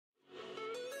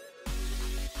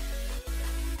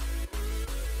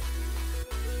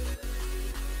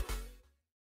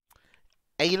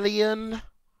Alien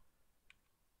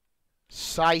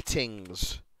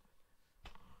sightings.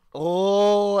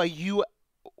 Oh, are you...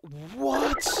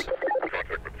 What? Contact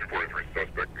with 243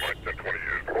 suspect, minus 1020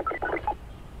 years.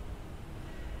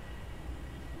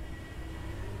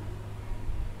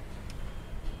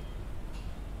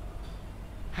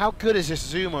 How good is this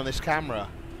zoom on this camera?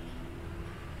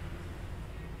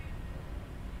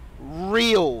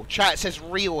 Real. Chat, it says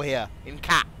real here in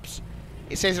caps.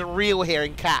 It says real here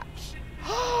in caps.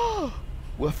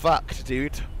 We're fucked,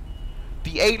 dude.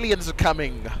 The aliens are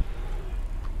coming.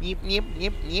 Yep, yep,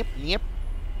 yep, yep, yep.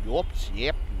 Yops,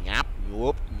 yep, yep,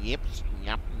 yop, yep,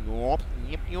 yep, yop,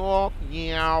 yep, yop,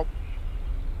 yep.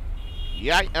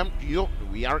 Yeah, yep,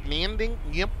 we are landing.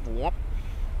 Yep, whoop.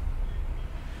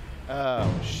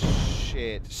 Oh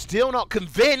shit! Still not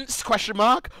convinced? Question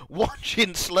mark.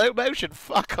 Watching slow motion.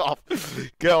 Fuck off.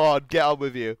 Go on, get on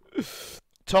with you.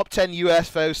 Top 10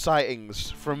 UFO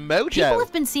sightings from Mojo. People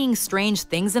have been seeing strange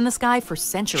things in the sky for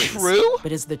centuries. True?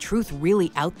 But is the truth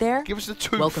really out there? Give us the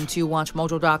truth. Welcome to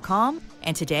WatchMojo.com,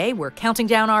 and today we're counting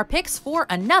down our picks for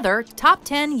another Top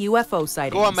 10 UFO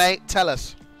sightings. Go on, mate. Tell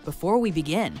us. Before we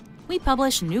begin, we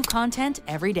publish new content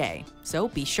every day, so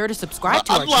be sure to subscribe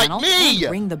to our channel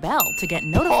and ring the bell to get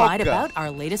notified about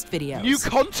our latest videos. New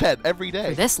content every day.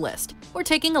 For this list, we're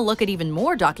taking a look at even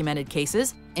more documented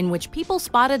cases in which people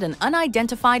spotted an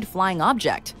unidentified flying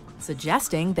object,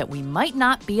 suggesting that we might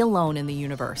not be alone in the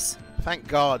universe. Thank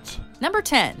God. Number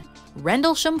 10.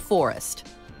 Rendlesham Forest.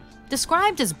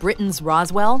 Described as Britain's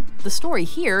Roswell, the story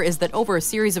here is that over a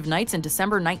series of nights in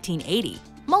December 1980,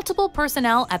 multiple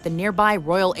personnel at the nearby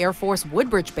Royal Air Force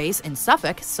Woodbridge Base in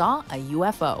Suffolk saw a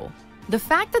UFO. The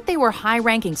fact that they were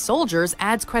high-ranking soldiers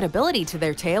adds credibility to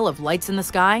their tale of lights in the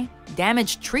sky,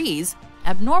 damaged trees,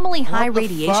 abnormally high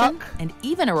radiation, and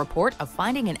even a report of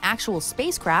finding an actual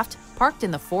spacecraft parked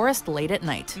in the forest late at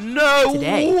night. No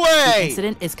Today, way! The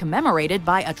incident is commemorated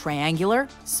by a triangular,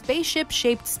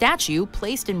 spaceship-shaped statue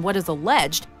placed in what is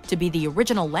alleged to be the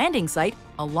original landing site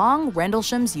along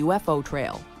Rendlesham's UFO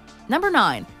trail. Number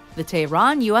 9. The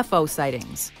Tehran UFO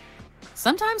sightings.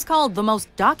 Sometimes called the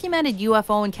most documented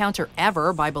UFO encounter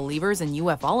ever by believers and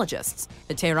ufologists,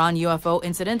 the Tehran UFO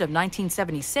incident of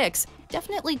 1976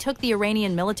 definitely took the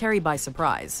Iranian military by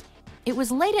surprise. It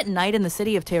was late at night in the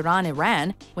city of Tehran,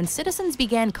 Iran, when citizens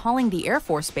began calling the Air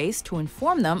Force Base to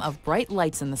inform them of bright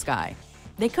lights in the sky.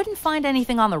 They couldn't find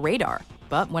anything on the radar,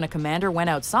 but when a commander went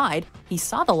outside, he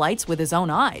saw the lights with his own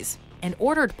eyes and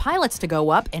ordered pilots to go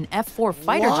up in F-4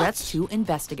 fighter jets to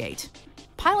investigate.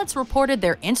 Pilots reported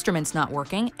their instruments not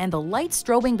working and the lights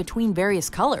strobing between various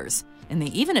colors, and they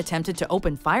even attempted to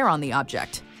open fire on the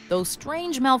object, though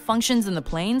strange malfunctions in the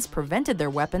planes prevented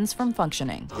their weapons from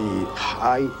functioning. The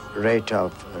high rate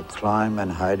of climb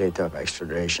and high rate of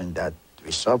acceleration that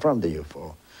we saw from the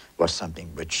UFO was something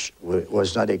which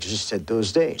was not existed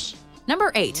those days.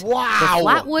 Number 8. Wow. The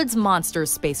Flatwoods Monsters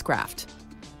spacecraft.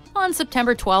 On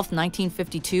September 12,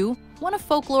 1952, one of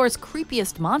folklore's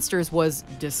creepiest monsters was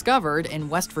discovered in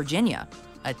West Virginia.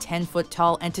 A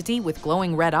 10-foot-tall entity with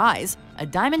glowing red eyes, a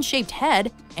diamond-shaped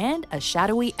head, and a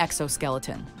shadowy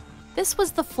exoskeleton. This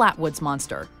was the Flatwoods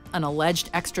Monster, an alleged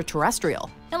extraterrestrial.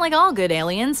 And like all good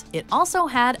aliens, it also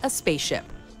had a spaceship,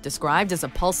 described as a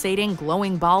pulsating,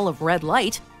 glowing ball of red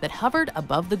light that hovered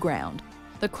above the ground.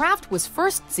 The craft was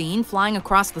first seen flying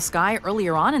across the sky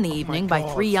earlier on in the evening by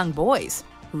 3 young boys,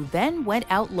 who then went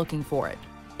out looking for it.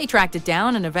 They tracked it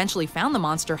down and eventually found the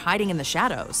monster hiding in the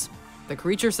shadows. The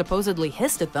creature supposedly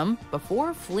hissed at them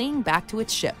before fleeing back to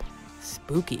its ship.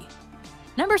 Spooky.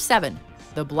 Number 7.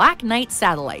 The Black Knight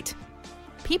Satellite.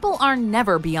 People are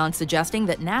never beyond suggesting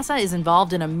that NASA is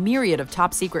involved in a myriad of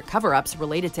top-secret cover-ups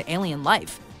related to alien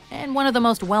life. And one of the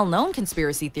most well-known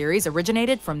conspiracy theories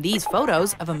originated from these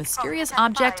photos of a mysterious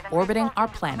object orbiting our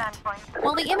planet.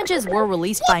 While the images were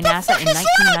released by NASA in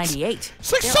 1998,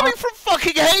 it's like something from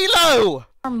fucking Halo! There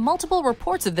are multiple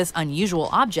reports of this unusual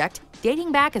object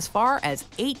dating back as far as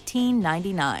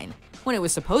 1899, when it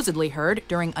was supposedly heard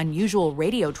during unusual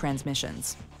radio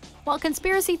transmissions. While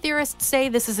conspiracy theorists say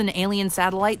this is an alien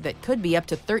satellite that could be up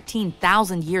to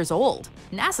 13,000 years old,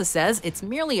 NASA says it's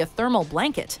merely a thermal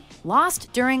blanket,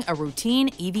 lost during a routine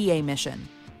EVA mission.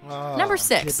 Number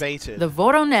 6. Debated. The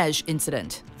Voronezh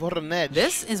Incident. Voronezh.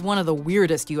 This is one of the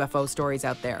weirdest UFO stories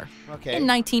out there. Okay. In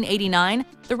 1989,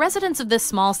 the residents of this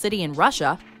small city in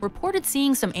Russia reported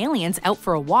seeing some aliens out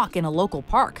for a walk in a local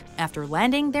park after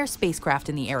landing their spacecraft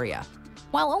in the area.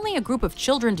 While only a group of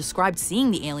children described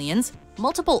seeing the aliens,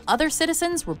 multiple other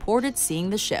citizens reported seeing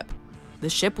the ship. The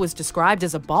ship was described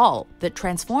as a ball that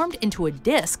transformed into a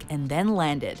disc and then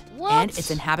landed. What? And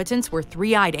its inhabitants were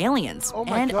three-eyed aliens Oh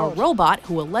my and God. a robot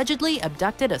who allegedly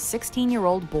abducted a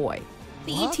 16-year-old boy.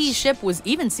 The What? ET ship was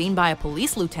even seen by a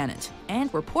police lieutenant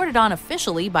and reported on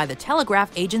officially by the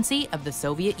Telegraph Agency of the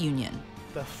Soviet Union.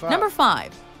 The fuck? Number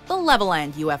 5. The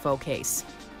Leveland UFO case.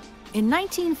 In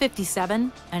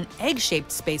 1957, an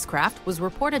egg-shaped spacecraft was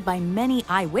reported by many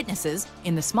eyewitnesses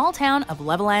in the small town of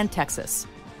Leveland, Texas.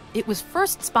 It was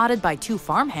first spotted by two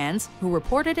farmhands who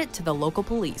reported it to the local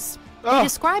police. They Oh.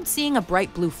 described seeing a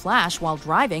bright blue flash while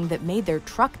driving that made their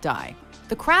truck die.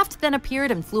 The craft then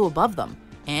appeared and flew above them,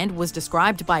 and was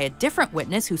described by a different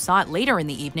witness who saw it later in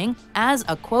the evening as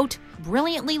a, quote,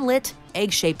 brilliantly lit,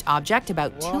 egg-shaped object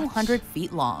about What? 200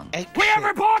 feet long. We have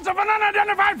reports of an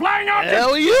unidentified flying object.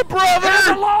 Hell yeah, It has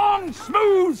a brother! long,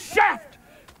 smooth shaft,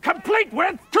 complete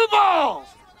with two balls.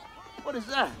 What is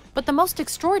that? But the most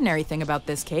extraordinary thing about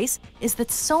this case is that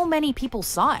so many people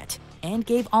saw it and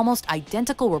gave almost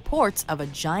identical reports of a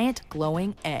giant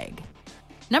glowing egg.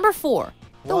 Number 4.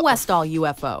 The What the Westall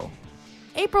UFO.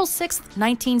 April 6,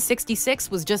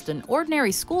 1966 was just an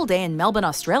ordinary school day in Melbourne,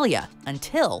 Australia,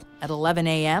 until, at 11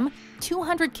 a.m.,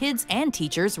 200 kids and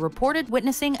teachers reported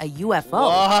witnessing a UFO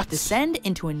What? descend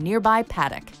into a nearby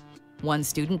paddock. One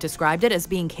student described it as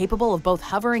being capable of both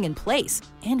hovering in place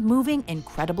and moving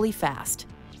incredibly fast.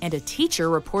 And a teacher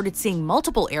reported seeing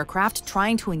multiple aircraft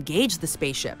trying to engage the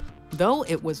spaceship, though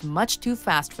it was much too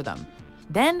fast for them.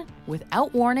 Then,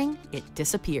 without warning, it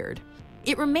disappeared.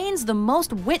 It remains the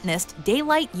most witnessed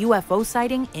daylight UFO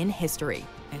sighting in history.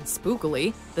 And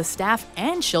spookily, the staff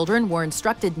and children were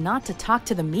instructed not to talk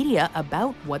to the media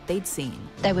about what they'd seen.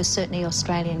 They were certainly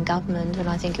Australian government, and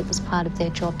I think it was part of their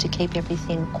job to keep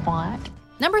everything quiet.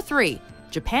 Number 3.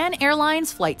 Japan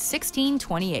Airlines Flight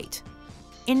 1628.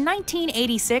 In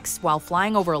 1986, while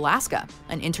flying over Alaska,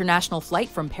 an international flight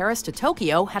from Paris to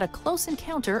Tokyo had a close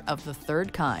encounter of the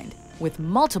third kind, with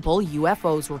multiple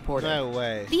UFOs reported. No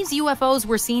way. These UFOs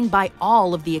were seen by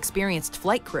all of the experienced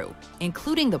flight crew,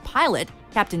 including the pilot,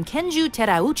 Captain Kenju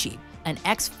Terauchi, an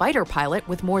ex-fighter pilot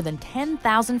with more than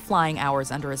 10,000 flying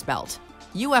hours under his belt.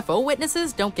 UFO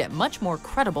witnesses don't get much more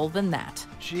credible than that.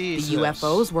 Jesus. The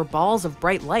UFOs were balls of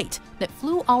bright light that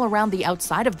flew all around the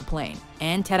outside of the plane,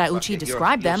 and Terauchi Fuck it,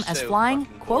 described you're them as so flying,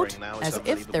 fucking quote, boring now, it's as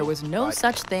if there was no unbelievable.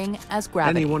 such thing as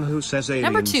gravity. Anyone who says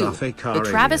Number aliens 2. are fake are The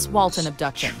Travis aliens. Walton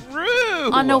abduction.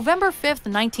 True! On November 5th,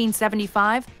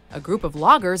 1975, a group of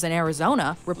loggers in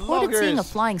Arizona reported seeing a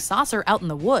Loggers. flying saucer out in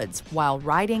the woods while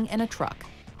riding in a truck.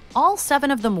 All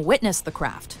 7 of them witnessed the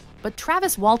craft, but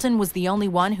Travis Walton was the only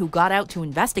one who got out to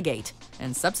investigate,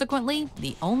 and subsequently,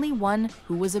 the only one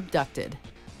who was abducted.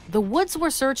 The woods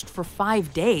were searched for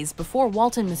 5 days before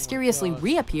Walton mysteriously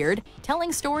reappeared,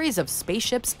 telling stories of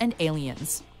spaceships and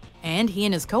aliens. And he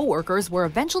and his co-workers were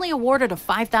eventually awarded a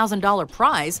 $5,000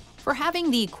 prize for having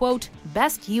the, quote,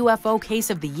 best UFO case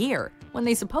of the year, when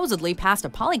they supposedly passed a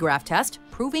polygraph test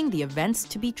proving the events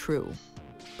to be true.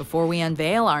 Before we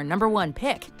unveil our number 1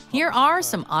 pick, here are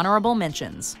some honorable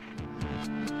mentions.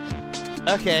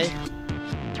 Okay.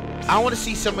 I want to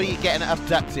see somebody getting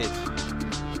abducted.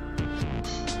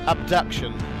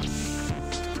 Abduction.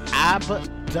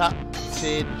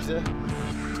 Abducted.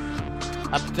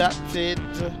 Abducted.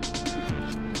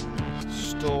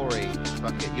 Story.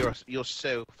 Fuck it. You're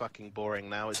so fucking boring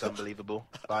now. It's unbelievable.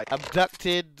 Like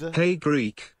abducted. Hey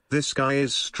Greek, this guy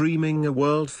is streaming a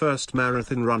world-first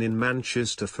marathon run in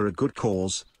Manchester for a good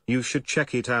cause. You should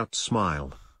check it out,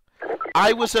 smile.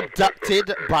 I was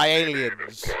abducted by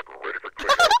aliens.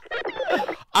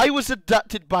 I was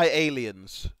abducted by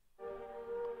aliens.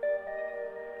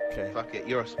 Okay. Fuck it.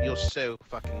 You're so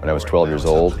fucking. When I was boring 12 now, years it's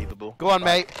old. unbelievable. Go on,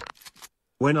 mate.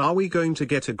 When are we going to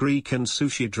get a Greek and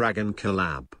Sushi Dragon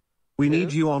collab? We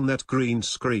need you on that green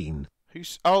screen.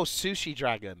 Who's? Oh, Sushi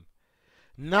Dragon.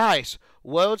 Nice.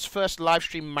 World's first live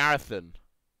stream marathon.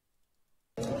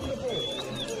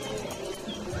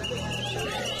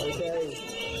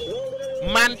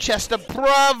 Manchester,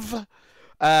 bruv.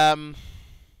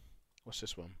 What's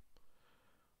this one?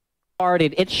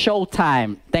 Started. It's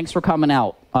showtime. Thanks for coming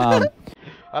out. I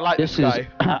like this This guy. is.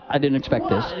 I didn't expect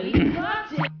this.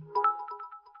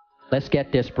 Let's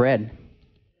get this bread.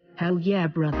 Hell yeah,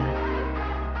 brother.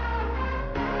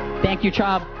 Thank you,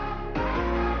 Chop.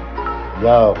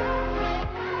 Yo,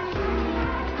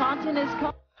 Content is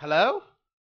Hello?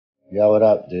 yo, what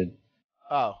up, dude?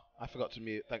 Oh, I forgot to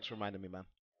mute. Thanks for reminding me, man.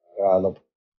 No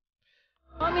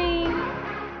coming.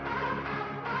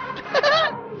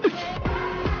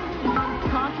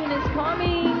 Content is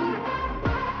coming.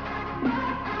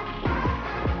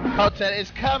 Content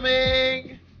is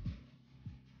coming.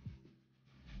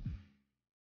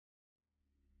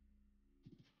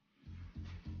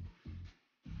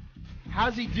 How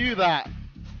does he do that?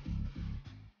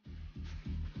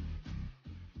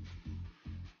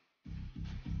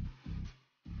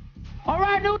 All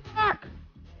right, New York.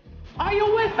 Are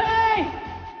you with me?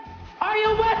 Are you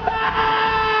with me?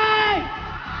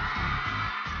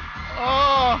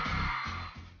 Oh!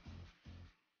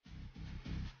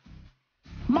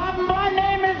 My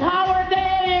name is Howard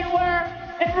Day,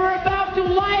 and we're about to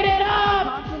light it up.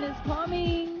 Martin is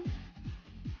coming.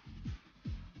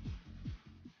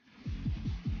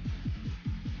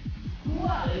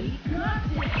 Quality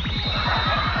content.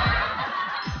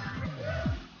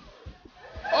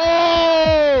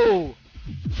 Oh!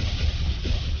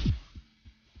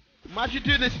 Imagine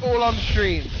doing this all on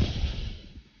stream.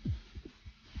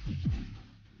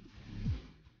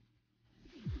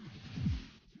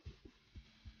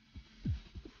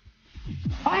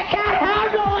 I can't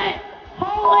handle it!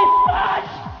 Holy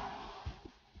fudge!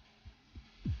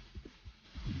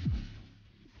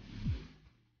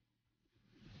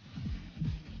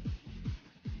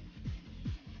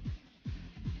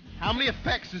 How many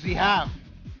effects does he have?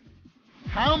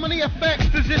 How many effects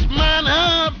does this man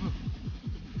have?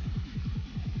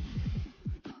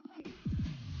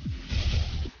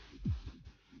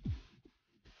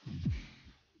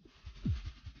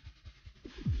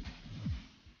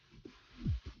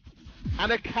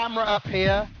 And a camera up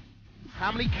here.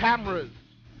 How many cameras?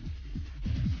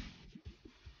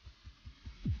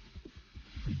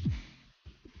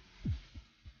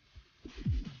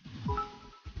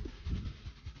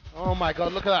 Oh my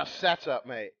god, look at that setup,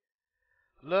 mate.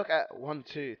 Look at 1,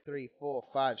 2, 3, 4,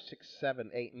 5, 6,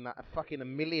 7, 8, 9, fucking a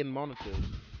million monitors.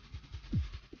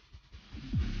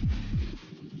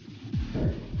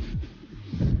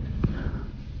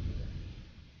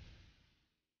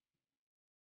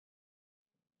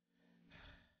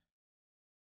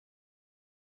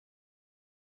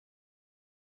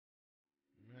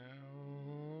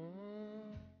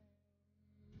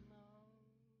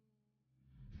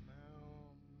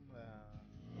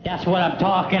 That's what I'm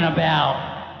talking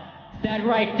about. That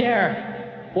right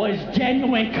there was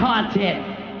genuine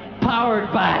content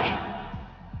powered by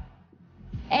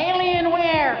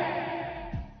Alienware.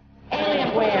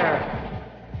 Alienware.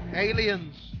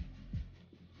 Aliens.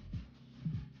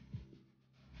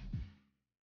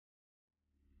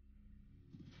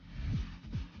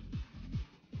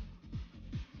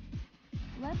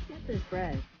 Let's get this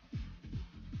bread.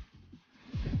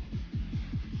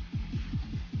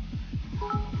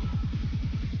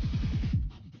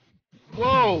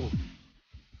 Whoa!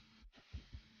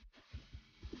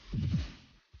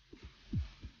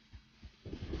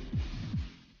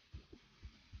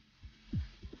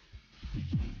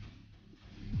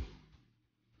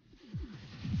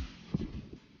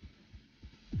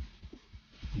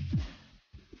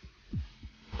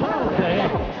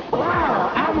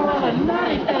 Wow, I'm rolling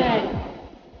nice.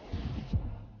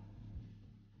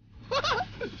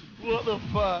 What the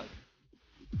fuck?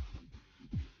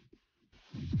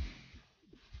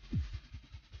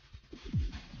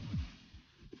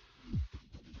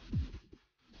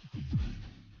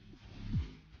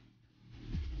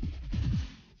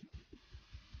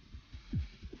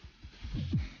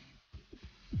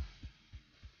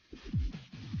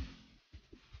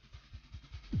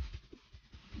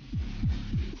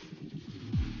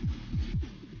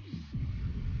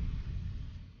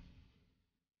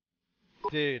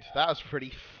 Dude, that was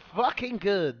pretty fucking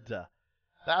good. That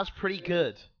was pretty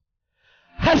good.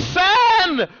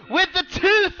 Hassan with the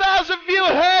 2,000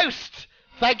 viewer host.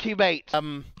 Thank you, mate.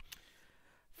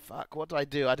 Fuck. What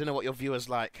do? I don't know what your viewers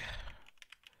like.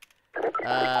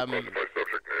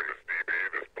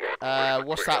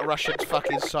 What's that Russian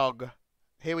fucking song?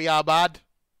 Here we are, bud.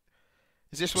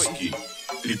 Is this what you...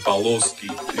 Tripaloski,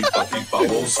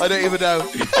 I don't even know.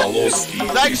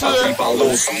 Thanks for the...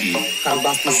 Tripaloski,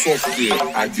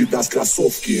 Adidas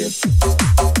кроссовки.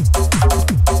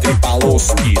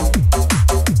 Tripaloski.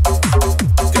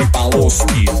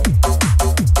 Pipaloski.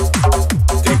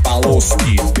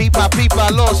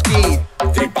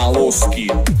 Tripaloski,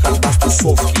 Adidas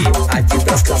тусовки,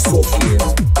 Adidas кроссовки.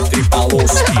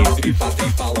 Tripaloski.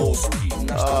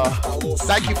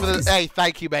 Thank you for the... Hey,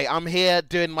 thank you, mate. I'm here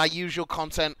doing my usual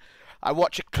content. I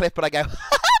watch a clip and I go...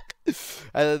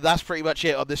 that's pretty much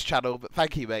it on this channel. But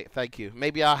thank you, mate. Thank you.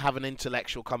 Maybe I'll have an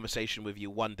intellectual conversation with you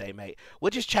one day, mate. We're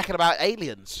just checking about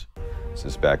aliens. This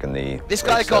is back in the This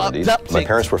guy late got 70s. abducted. My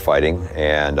parents were fighting,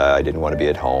 and I didn't want to be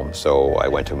at home, so I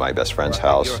went to my best friend's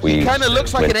house. He kind of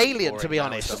looks like an alien, to be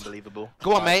honest. Unbelievable.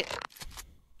 Go on, mate.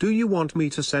 Do you want me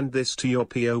to send this to your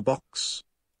P.O. box,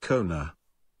 Kona?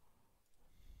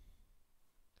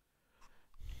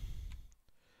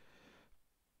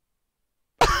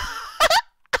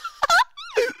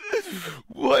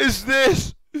 What is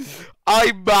this?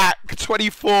 iMac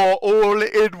 24 all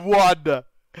in one.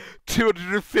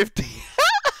 250.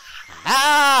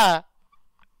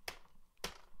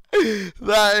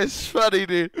 That is funny,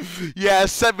 dude. Yeah,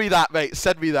 send me that, mate.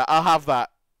 Send me that. I'll have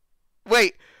that.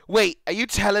 Wait. Are you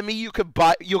telling me you're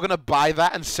gonna buy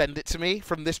that and send it to me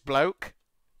from this bloke?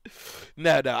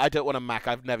 No, I don't want a Mac.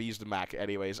 I've never used a Mac,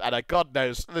 anyways. And God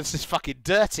knows this is fucking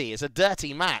dirty. It's a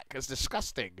dirty Mac. It's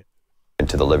disgusting.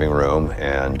 Into the living room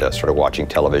and started watching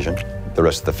television. The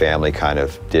rest of the family kind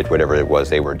of did whatever it was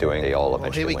they were doing. They all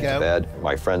eventually went to bed.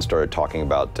 My friend started talking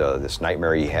about this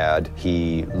nightmare he had.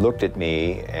 He looked at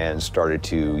me and started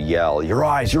to yell, your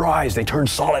eyes, they turned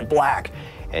solid black.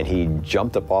 And he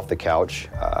jumped up off the couch.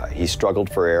 He struggled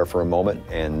for air for a moment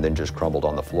and then just crumbled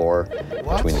on the floor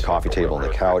between the coffee table and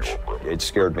the couch. It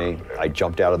scared me. I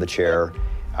jumped out of the chair.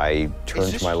 I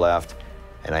turned to my left,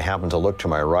 and I happened to look to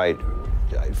my right.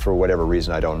 For whatever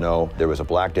reason, I don't know. There was a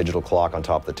black digital clock on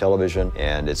top of the television,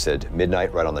 and it said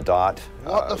midnight right on the dot.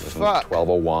 What the fuck?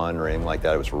 12:01 or anything like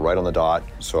that. It was right on the dot.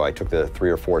 So I took the 3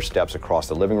 or 4 steps across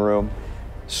the living room,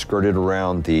 skirted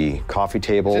around the coffee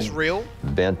table. Is this real?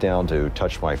 Bent down to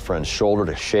touch my friend's shoulder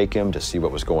to shake him to see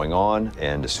what was going on.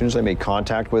 And as soon as I made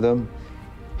contact with him,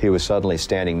 he was suddenly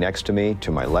standing next to me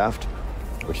to my left,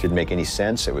 which didn't make any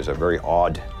sense. It was a very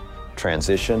odd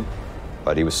transition.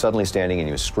 But he was suddenly standing and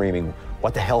he was screaming,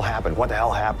 what the hell happened? What the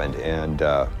hell happened? And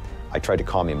I tried to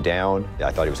calm him down.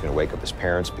 I thought he was going to wake up his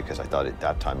parents because I thought at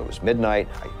that time it was midnight.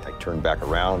 I turned back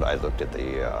around. I looked at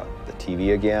the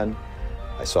TV again.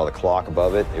 I saw the clock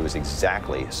above it. It was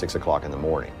exactly 6 o'clock in the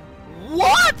morning.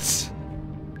 What?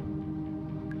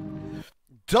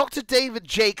 Dr. David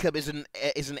Jacob is an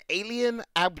alien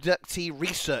abductee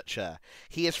researcher.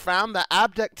 He has found that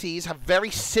abductees have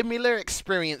very similar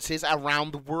experiences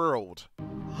around the world.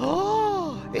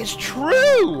 Oh, it's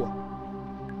true!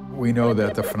 We know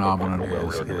that the phenomenon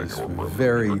is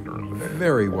very,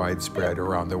 very widespread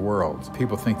around the world.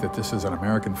 People think that this is an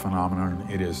American phenomenon.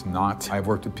 It is not. I've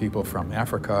worked with people from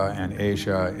Africa and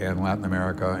Asia and Latin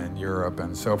America and Europe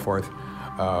and so forth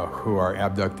who are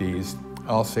abductees.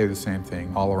 I'll say the same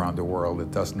thing all around the world.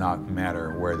 It does not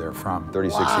matter where they're from.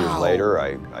 36 years later,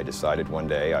 I decided one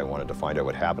day I wanted to find out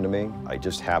what happened to me. I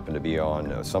just happened to be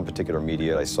on some particular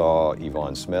media. I saw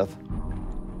Yvonne Smith.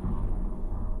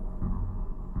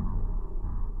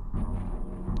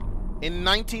 In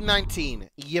 1919,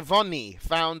 Yvonne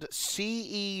found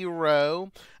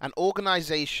CERO, an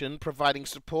organization providing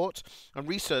support and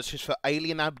researches for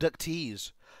alien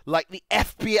abductees, like the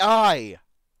FBI.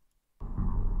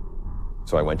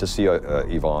 So I went to see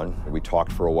Yvonne. We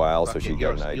talked for a while so she'd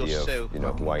get an idea of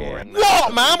who I am.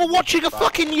 What, man? We're watching a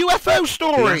fucking UFO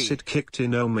story! The acid kicked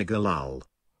in Omega lol.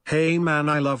 Hey man,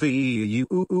 I love you.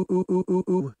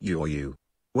 You.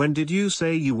 When did you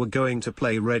say you were going to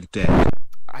play Red Dead?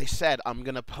 I said I'm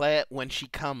gonna play it when she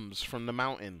comes from the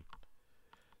mountain.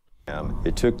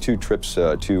 It took 2 trips,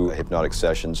 2 hypnotic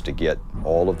sessions to get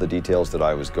all of the details that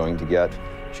I was going to get.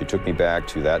 She took me back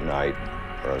to that night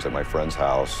where I was at my friend's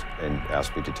house and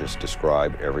asked me to just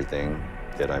describe everything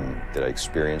that I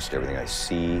experienced, everything I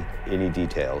see, any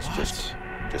details. Just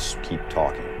keep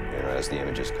talking, as the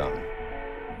images come.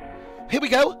 Here we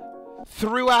go.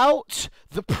 Throughout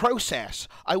the process,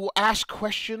 I will ask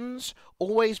questions,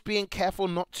 always being careful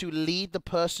not to lead the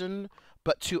person,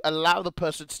 but to allow the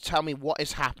person to tell me what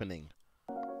is happening.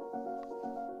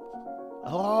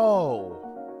 Oh.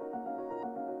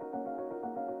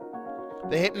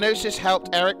 The hypnosis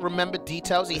helped Eric remember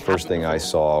details he hadn't. The first thing I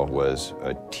saw was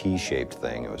a T-shaped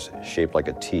thing. It was shaped like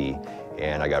a T,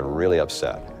 and I got really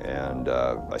upset. And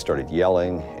I started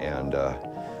yelling, and...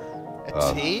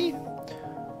 a T?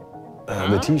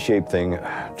 The T-shaped thing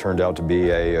turned out to be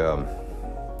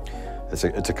it's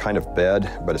a kind of bed,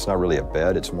 but it's not really a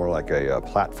bed. It's more like a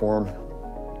platform.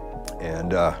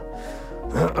 And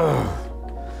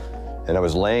and I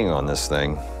was laying on this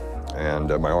thing, and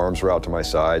my arms were out to my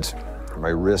sides. My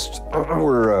wrists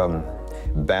were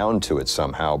bound to it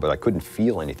somehow, but I couldn't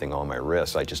feel anything on my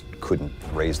wrists. I just couldn't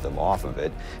raise them off of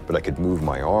it, but I could move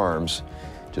my arms,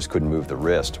 just couldn't move the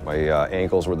wrist. My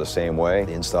ankles were the same way.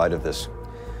 The inside of this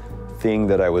thing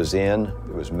that I was in,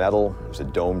 it was metal, it was a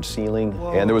domed ceiling,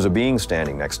 and there was a being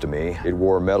standing next to me. It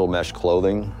wore metal mesh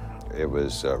clothing. It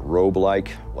was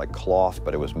robe-like, like cloth,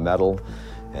 but it was metal.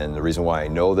 And the reason why I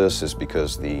know this is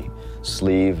because the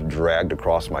sleeve dragged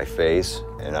across my face,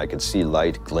 and I could see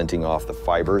light glinting off the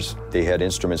fibers. They had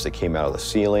instruments that came out of the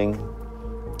ceiling.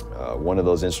 One of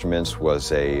those instruments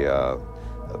was a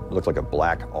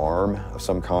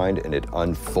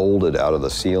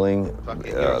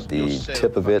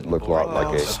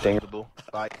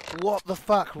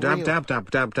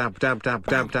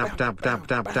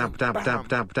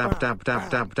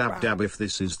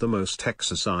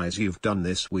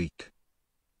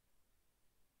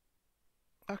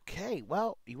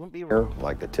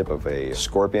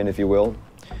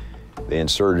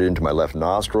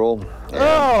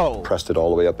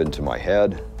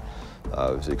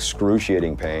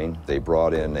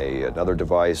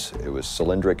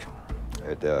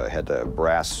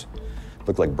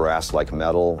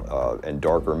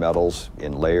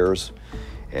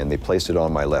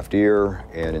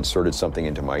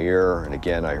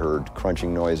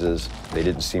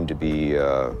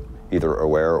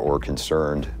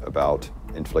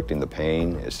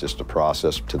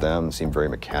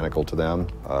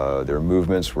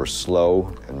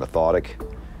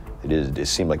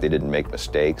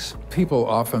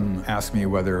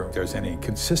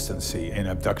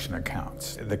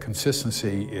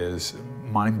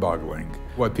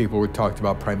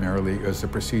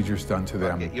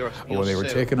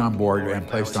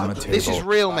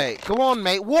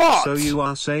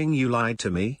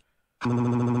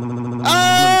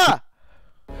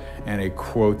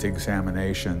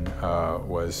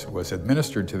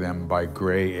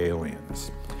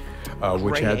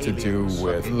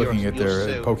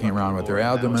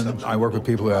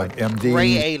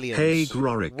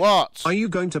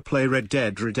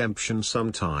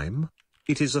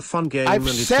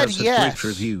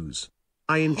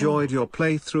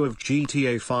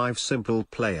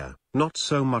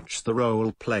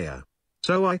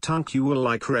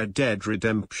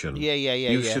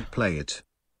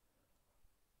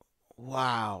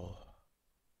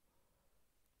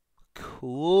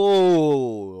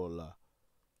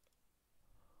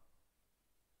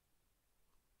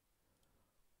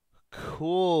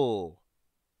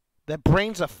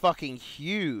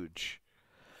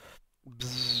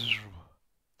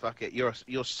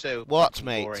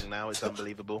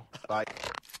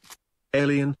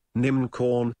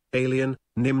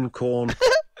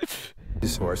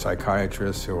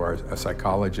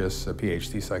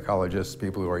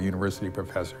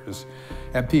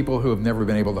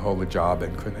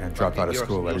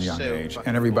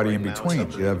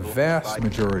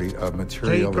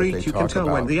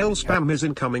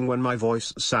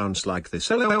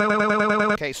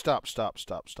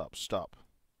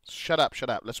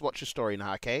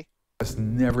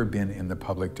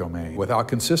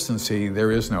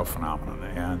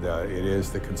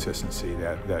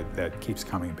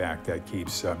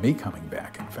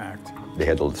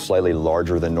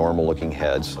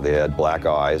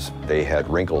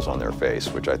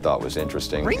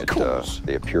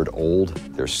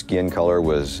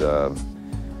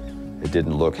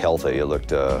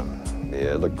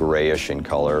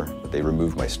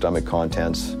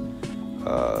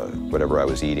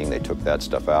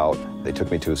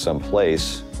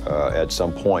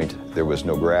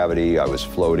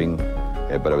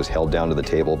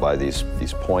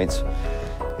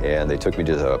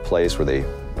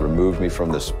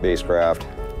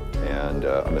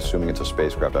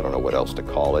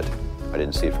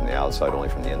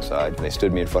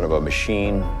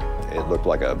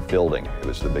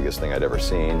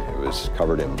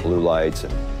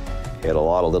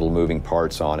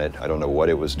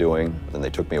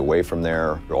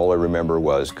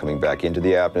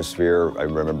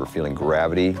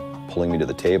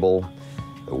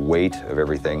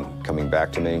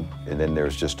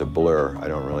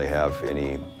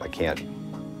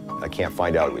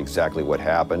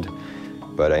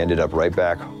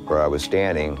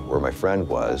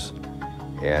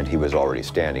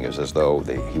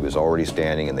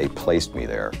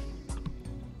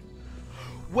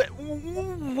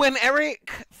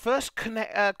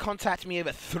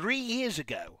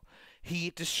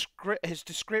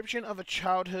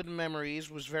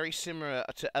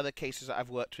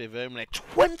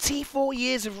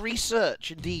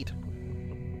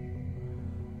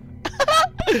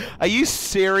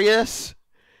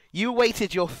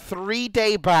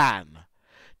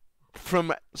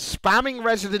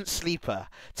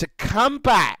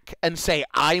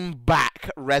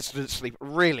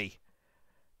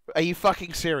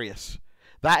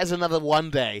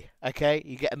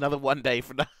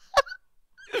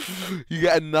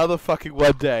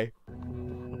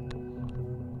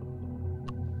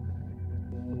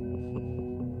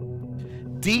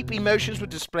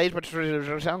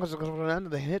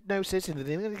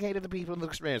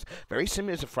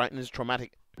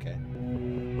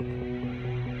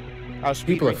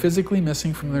People are physically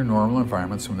missing from their normal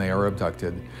environments when they are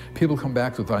abducted. People come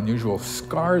back with unusual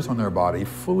scars on their body,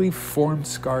 fully formed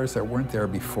scars that weren't there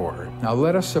before. Now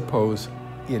let us suppose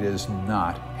it is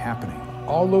not happening.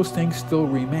 All those things still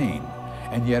remain,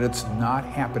 and yet it's not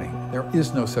happening. There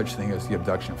is no such thing as the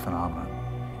abduction phenomenon.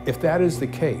 If that is the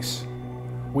case,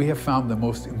 we have found the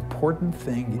most important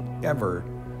thing ever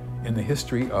in the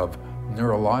history of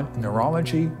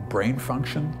neurology, brain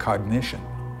function, cognition.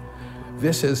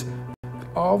 This is,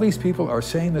 all these people are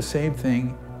saying the same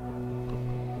thing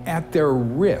at their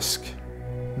risk.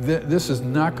 This is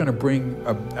not going to bring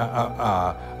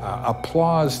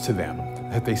applause to them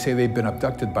that they say they've been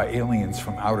abducted by aliens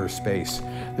from outer space.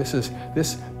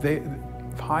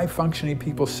 High-functioning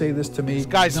people say this to me. This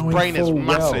guy's brain is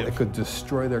massive. Well, it could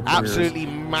destroy their careers. Absolutely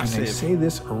massive. And they say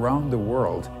this around the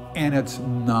world, and it's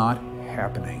not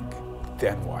happening.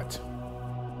 Then what?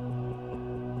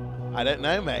 I don't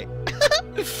know, mate.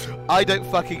 I don't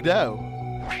fucking know.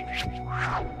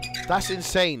 That's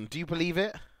insane. Do you believe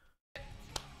it?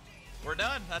 We're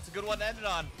done. That's a good one to end it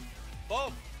on.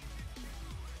 Boom.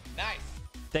 Nice.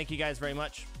 Thank you guys very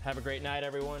much. Have a great night,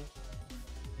 everyone.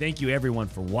 Thank you, everyone,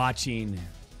 for watching.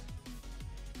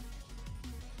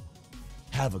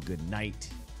 Have a good night.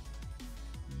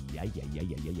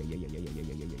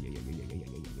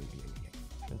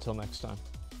 Until next time.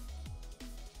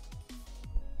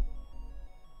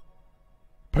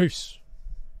 Peace.